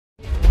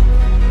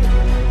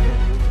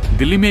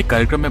दिल्ली में एक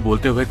कार्यक्रम में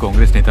बोलते हुए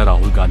कांग्रेस नेता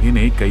राहुल गांधी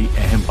ने कई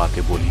अहम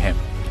बातें बोली हैं।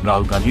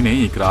 राहुल गांधी ने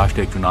एक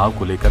राष्ट्र एक चुनाव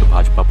को लेकर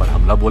भाजपा पर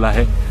हमला बोला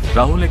है।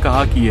 राहुल ने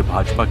कहा कि ये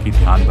भाजपा की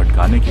ध्यान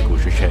भटकाने की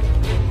कोशिश है।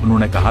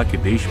 उन्होंने कहा कि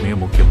देश में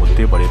मुख्य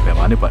मुद्दे बड़े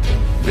पैमाने पर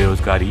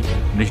बेरोजगारी,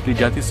 निचली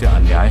जाति से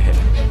अन्याय है,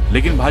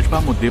 लेकिन भाजपा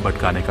मुद्दे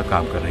भटकाने का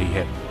काम कर रही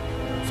है।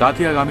 साथ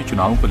ही आगामी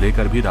चुनावों को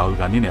लेकर भी राहुल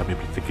गांधी ने अपनी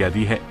प्रतिक्रिया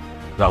दी है।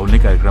 राहुल ने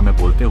कार्यक्रम में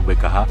बोलते हुए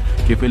कहा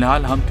कि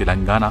फिलहाल हम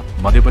तेलंगाना,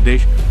 मध्य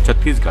प्रदेश,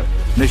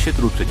 छत्तीसगढ़ निश्चित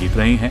रूप से जीत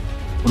रहे हैं।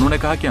 उन्होंने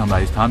कहा कि हम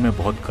राजस्थान में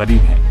बहुत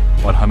करीब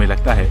हैं और हमें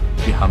लगता है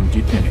कि हम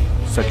जीतने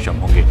में सक्षम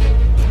होंगे।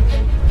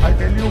 I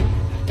tell you,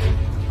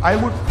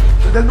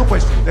 there's no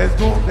question.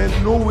 There's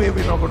no way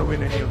we're not going to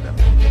win any of them.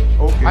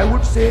 Okay. I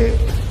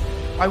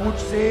would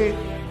say,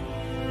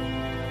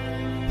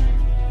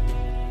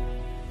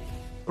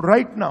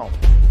 right now,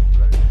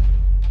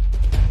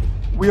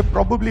 we are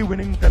probably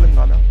winning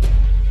Telangana.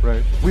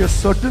 Right. We are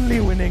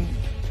certainly winning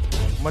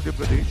Madhya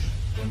Pradesh.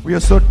 We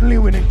are certainly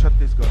winning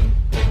Chhattisgarh.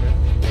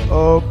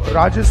 Okay.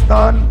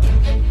 Rajasthan,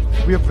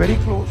 we are very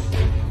close,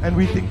 and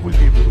we think we'll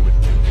be able to win.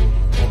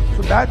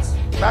 So that's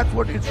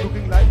what it's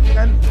looking like.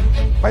 And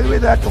by the way,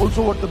 that's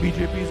also what the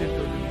BJP is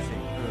internally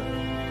saying.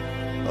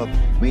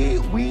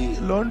 We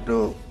learned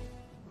a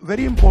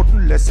very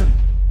important lesson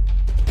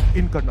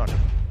in Karnataka.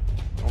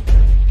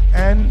 Okay.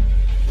 And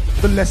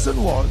the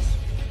lesson was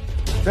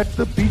that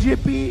the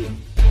BJP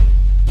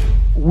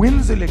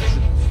wins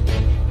elections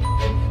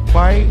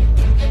by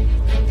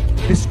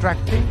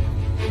distracting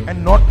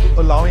and not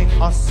allowing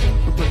us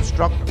to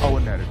construct our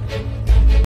narrative.